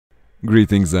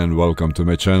Greetings and welcome to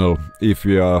my channel. If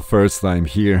you are first time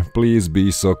here, please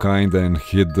be so kind and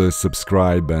hit the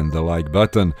subscribe and the like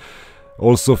button.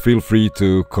 Also feel free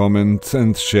to comment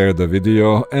and share the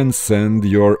video and send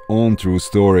your own true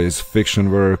stories,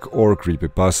 fiction work or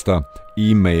creepypasta.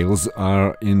 Emails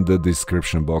are in the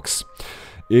description box.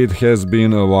 It has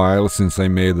been a while since I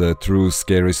made a true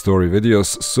scary story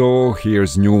videos, so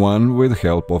here's new one with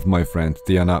help of my friend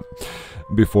Tiana.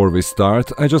 Before we start,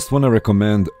 I just wanna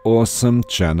recommend awesome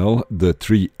channel, the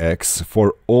 3X,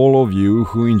 for all of you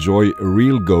who enjoy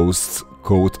real ghosts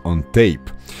caught on tape.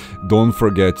 Don't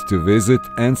forget to visit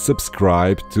and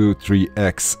subscribe to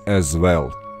 3X as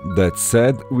well. That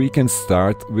said, we can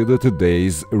start with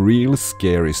today's real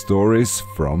scary stories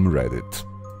from Reddit.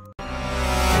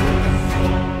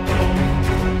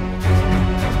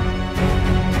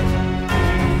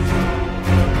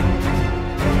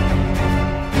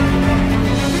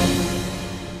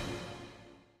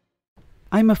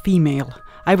 I'm a female.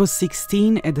 I was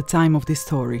 16 at the time of this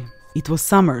story. It was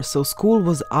summer, so school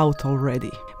was out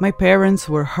already. My parents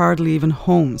were hardly even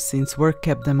home since work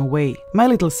kept them away. My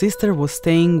little sister was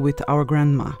staying with our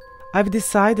grandma. I've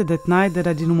decided that night that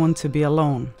I didn't want to be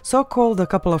alone, so I called a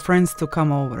couple of friends to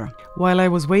come over. While I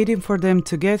was waiting for them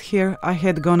to get here, I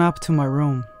had gone up to my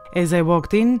room. As I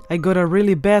walked in, I got a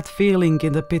really bad feeling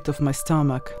in the pit of my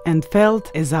stomach and felt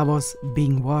as I was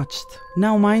being watched.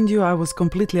 Now mind you, I was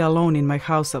completely alone in my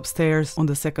house upstairs on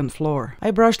the second floor.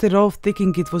 I brushed it off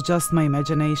thinking it was just my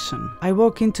imagination. I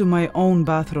walk into my own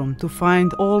bathroom to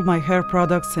find all my hair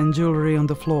products and jewelry on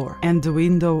the floor and the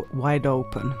window wide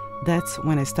open. That's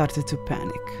when I started to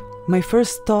panic. My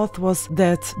first thought was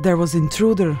that there was an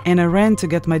intruder and I ran to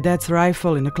get my dad's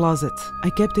rifle in the closet.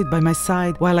 I kept it by my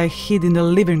side while I hid in the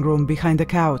living room behind the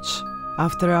couch.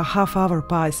 After a half hour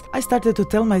passed, I started to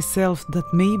tell myself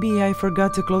that maybe I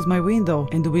forgot to close my window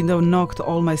and the window knocked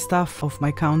all my stuff off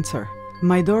my counter.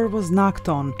 My door was knocked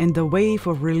on and a wave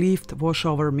of relief washed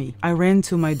over me. I ran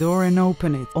to my door and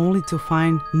opened it, only to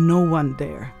find no one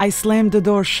there. I slammed the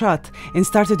door shut and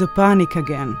started to panic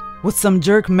again. Was some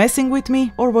jerk messing with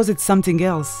me, or was it something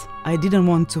else? I didn't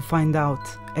want to find out.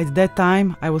 At that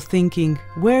time, I was thinking,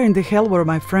 where in the hell were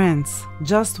my friends?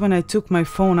 Just when I took my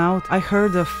phone out, I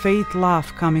heard a faint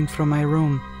laugh coming from my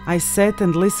room. I sat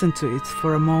and listened to it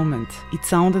for a moment. It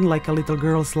sounded like a little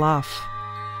girl's laugh.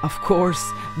 Of course,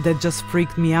 that just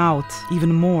freaked me out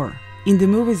even more. In the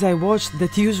movies I watched,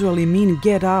 that usually mean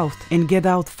get out and get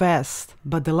out fast,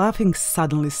 but the laughing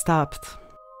suddenly stopped.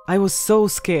 I was so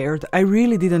scared, I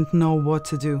really didn't know what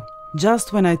to do.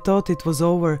 Just when I thought it was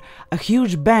over, a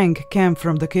huge bang came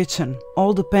from the kitchen.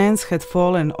 All the pans had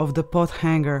fallen off the pot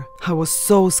hanger. I was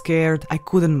so scared I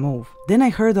couldn't move. Then I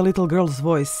heard a little girl's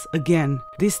voice again.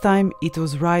 This time it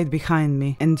was right behind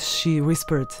me and she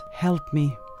whispered, "Help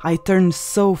me." I turned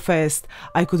so fast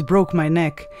I could broke my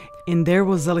neck. And there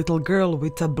was a little girl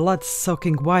with a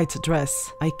blood-soaking white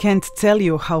dress. I can't tell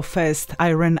you how fast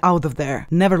I ran out of there,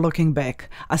 never looking back.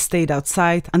 I stayed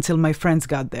outside until my friends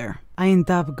got there. I ended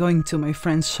up going to my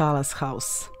friend Shala's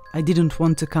house. I didn't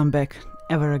want to come back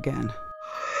ever again.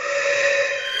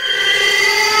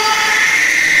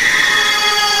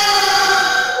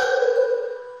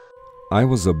 I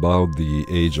was about the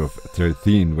age of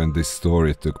 13 when this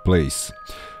story took place.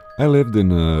 I lived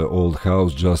in an old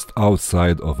house just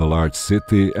outside of a large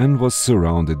city and was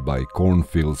surrounded by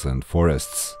cornfields and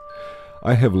forests.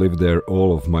 I have lived there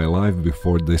all of my life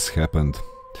before this happened.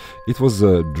 It was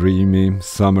a dreamy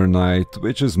summer night,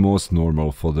 which is most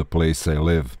normal for the place I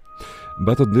live.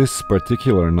 But on this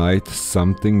particular night,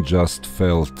 something just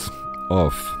felt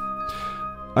off.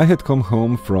 I had come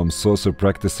home from saucer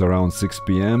practice around 6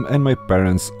 p.m. and my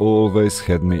parents always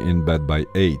had me in bed by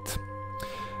 8.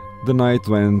 The night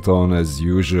went on as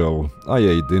usual. I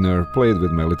ate dinner, played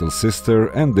with my little sister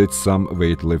and did some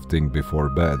weightlifting before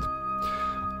bed.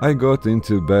 I got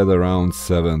into bed around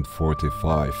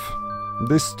 7:45.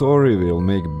 This story will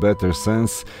make better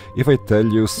sense if I tell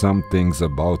you some things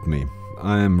about me.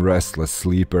 I am a restless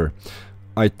sleeper.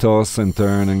 I toss and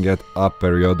turn and get up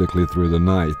periodically through the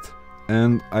night.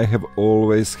 And I have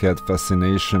always had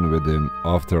fascination with the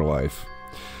afterlife.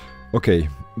 Okay,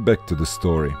 back to the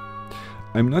story.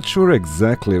 I'm not sure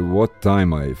exactly what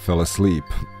time I fell asleep,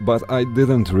 but I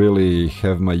didn't really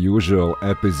have my usual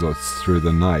episodes through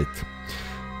the night.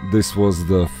 This was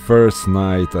the first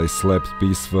night I slept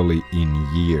peacefully in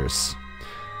years.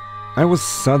 I was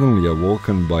suddenly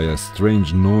awoken by a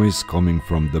strange noise coming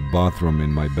from the bathroom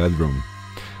in my bedroom.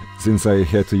 Since I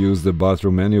had to use the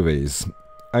bathroom anyways,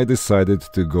 I decided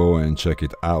to go and check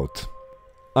it out.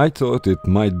 I thought it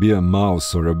might be a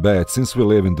mouse or a bat since we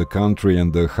live in the country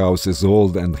and the house is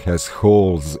old and has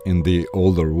holes in the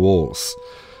older walls.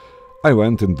 I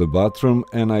went in the bathroom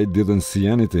and I didn't see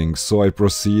anything, so I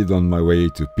proceeded on my way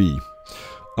to pee.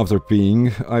 After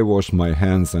peeing, I washed my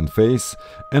hands and face,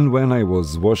 and when I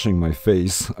was washing my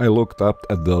face, I looked up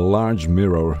at the large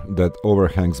mirror that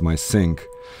overhangs my sink.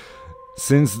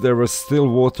 Since there was still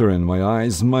water in my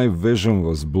eyes, my vision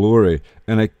was blurry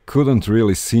and I couldn't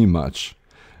really see much.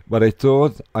 But I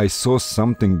thought I saw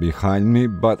something behind me,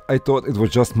 but I thought it was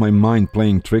just my mind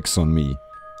playing tricks on me.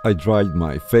 I dried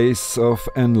my face off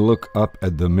and looked up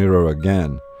at the mirror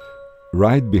again.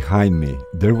 Right behind me,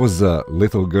 there was a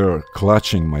little girl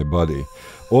clutching my body,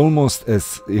 almost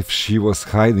as if she was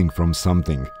hiding from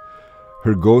something.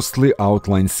 Her ghostly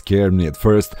outline scared me at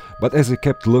first, but as I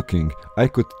kept looking, I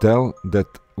could tell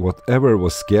that whatever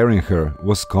was scaring her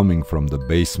was coming from the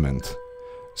basement.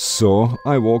 So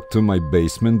I walked to my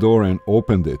basement door and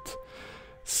opened it.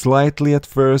 Slightly at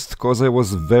first, cause I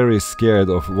was very scared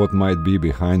of what might be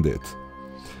behind it.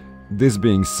 This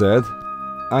being said,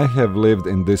 I have lived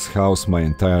in this house my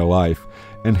entire life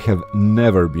and have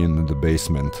never been in the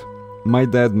basement. My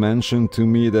dad mentioned to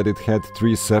me that it had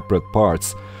 3 separate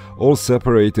parts, all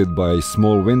separated by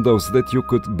small windows that you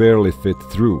could barely fit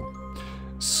through.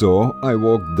 So I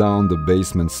walked down the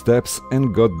basement steps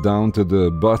and got down to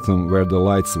the bottom where the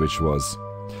light switch was.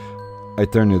 I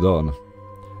turned it on,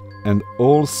 and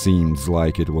all seemed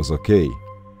like it was okay.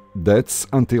 That's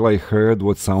until I heard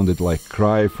what sounded like a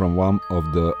cry from one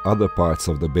of the other parts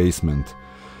of the basement.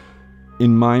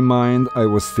 In my mind I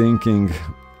was thinking,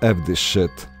 F this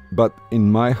shit, but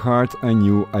in my heart I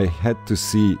knew I had to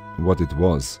see what it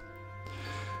was.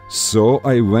 So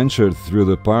I ventured through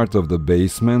the part of the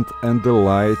basement and the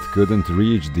light couldn't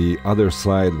reach the other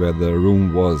side where the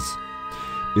room was.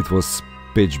 It was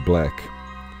pitch black.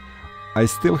 I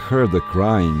still heard the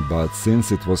crying, but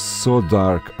since it was so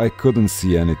dark I couldn't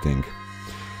see anything.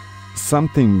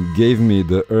 Something gave me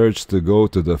the urge to go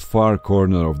to the far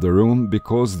corner of the room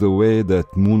because the way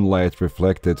that moonlight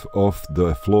reflected off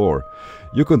the floor,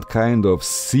 you could kind of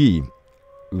see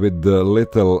with the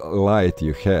little light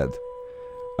you had.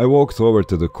 I walked over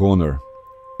to the corner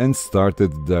and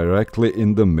started directly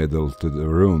in the middle to the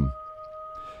room.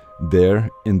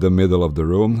 There, in the middle of the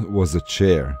room, was a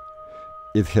chair.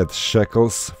 It had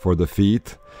shackles for the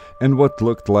feet and what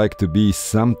looked like to be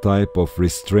some type of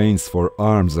restraints for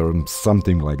arms or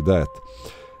something like that.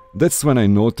 That's when I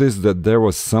noticed that there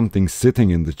was something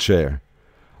sitting in the chair.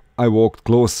 I walked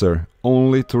closer,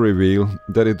 only to reveal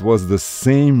that it was the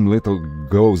same little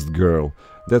ghost girl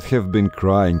that had been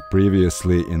crying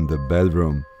previously in the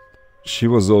bedroom. She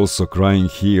was also crying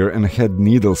here and had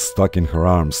needles stuck in her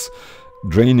arms,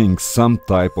 draining some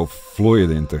type of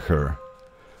fluid into her.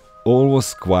 All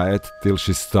was quiet till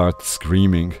she started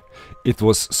screaming. It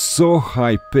was so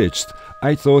high-pitched,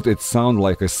 I thought it sounded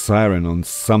like a siren or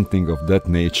something of that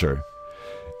nature.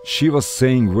 She was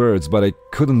saying words, but I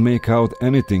couldn't make out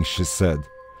anything she said,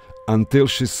 until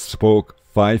she spoke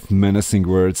 5 menacing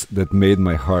words that made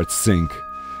my heart sink.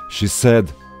 She said,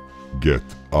 "Get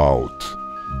out.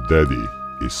 Daddy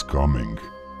is coming."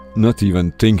 Not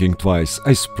even thinking twice,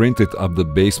 I sprinted up the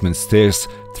basement stairs,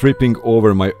 tripping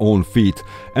over my own feet,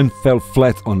 and fell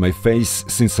flat on my face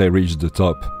since I reached the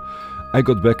top. I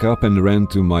got back up and ran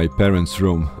to my parents'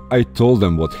 room. I told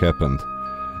them what happened.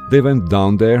 They went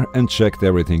down there and checked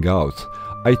everything out.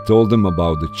 I told them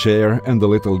about the chair and the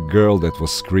little girl that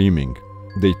was screaming.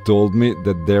 They told me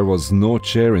that there was no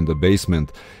chair in the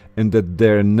basement and that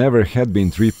there never had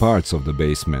been 3 parts of the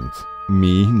basement.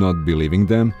 Me not believing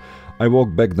them, I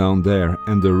walked back down there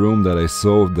and the room that I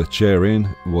saw the chair in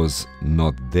was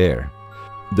not there.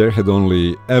 There had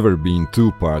only ever been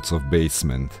 2 parts of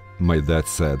basement, my dad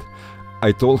said.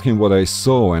 I told him what I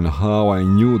saw and how I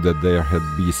knew that there had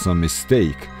been some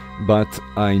mistake, but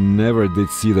I never did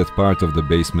see that part of the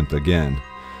basement again.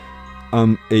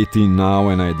 I'm 18 now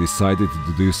and I decided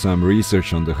to do some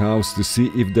research on the house to see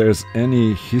if there's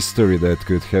any history that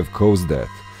could have caused that.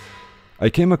 I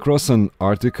came across an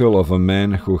article of a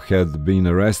man who had been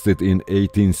arrested in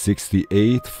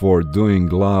 1868 for doing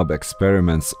lab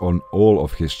experiments on all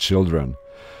of his children.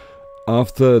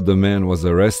 After the man was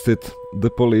arrested, the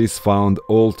police found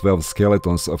all 12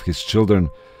 skeletons of his children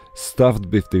stuffed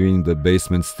between the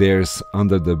basement stairs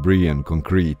under debris and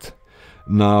concrete.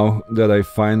 Now that I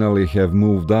finally have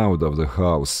moved out of the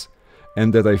house,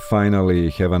 and that I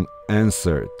finally have an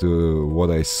answer to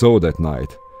what I saw that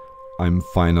night, I'm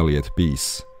finally at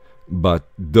peace. But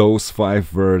those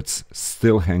 5 words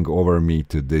still hang over me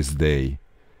to this day.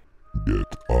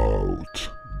 Get out.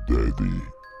 Daddy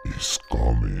is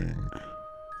coming.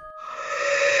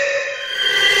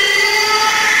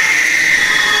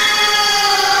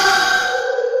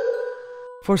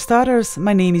 For starters,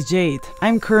 my name is Jade.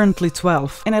 I'm currently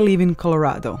 12 and I live in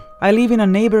Colorado. I live in a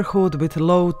neighborhood with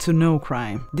low to no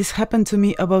crime. This happened to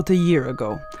me about a year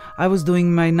ago. I was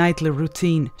doing my nightly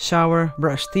routine, shower,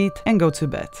 brush teeth and go to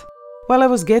bed. While I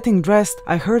was getting dressed,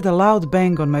 I heard a loud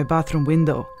bang on my bathroom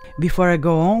window. Before I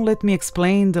go on, let me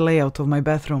explain the layout of my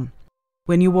bathroom.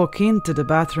 When you walk into the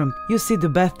bathroom, you see the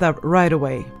bathtub right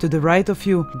away. To the right of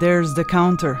you, there's the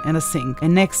counter and a sink,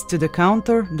 and next to the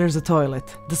counter, there's a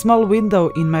toilet. The small window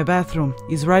in my bathroom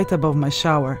is right above my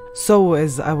shower. So,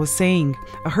 as I was saying,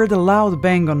 I heard a loud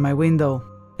bang on my window.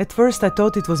 At first I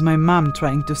thought it was my mom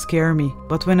trying to scare me,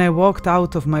 but when I walked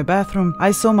out of my bathroom,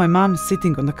 I saw my mom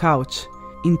sitting on the couch.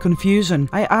 In confusion,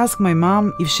 I asked my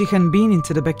mom if she had been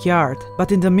into the backyard,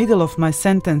 but in the middle of my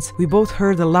sentence, we both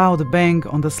heard a loud bang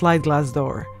on the slide glass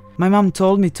door. My mom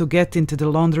told me to get into the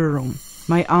laundry room.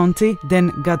 My auntie then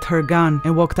got her gun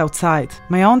and walked outside.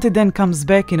 My auntie then comes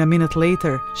back in a minute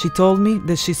later. She told me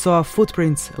that she saw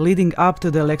footprints leading up to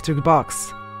the electric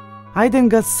box. I then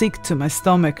got sick to my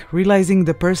stomach, realizing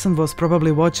the person was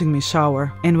probably watching me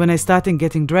shower, and when I started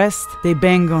getting dressed, they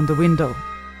banged on the window.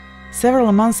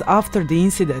 Several months after the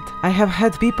incident, I have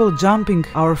had people jumping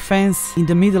our fence in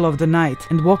the middle of the night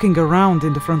and walking around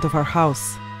in the front of our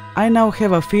house. I now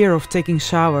have a fear of taking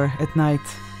shower at night,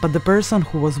 but the person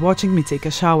who was watching me take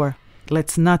a shower,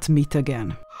 let's not meet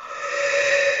again.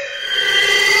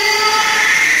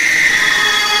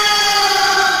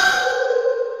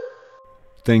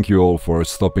 Thank you all for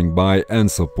stopping by and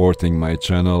supporting my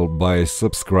channel by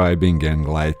subscribing and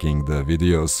liking the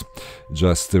videos.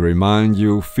 Just to remind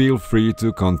you, feel free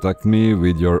to contact me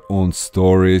with your own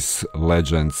stories,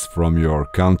 legends from your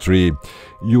country,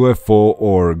 UFO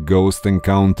or ghost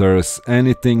encounters,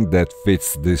 anything that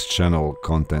fits this channel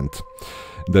content.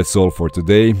 That's all for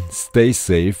today, stay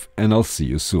safe and I'll see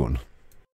you soon.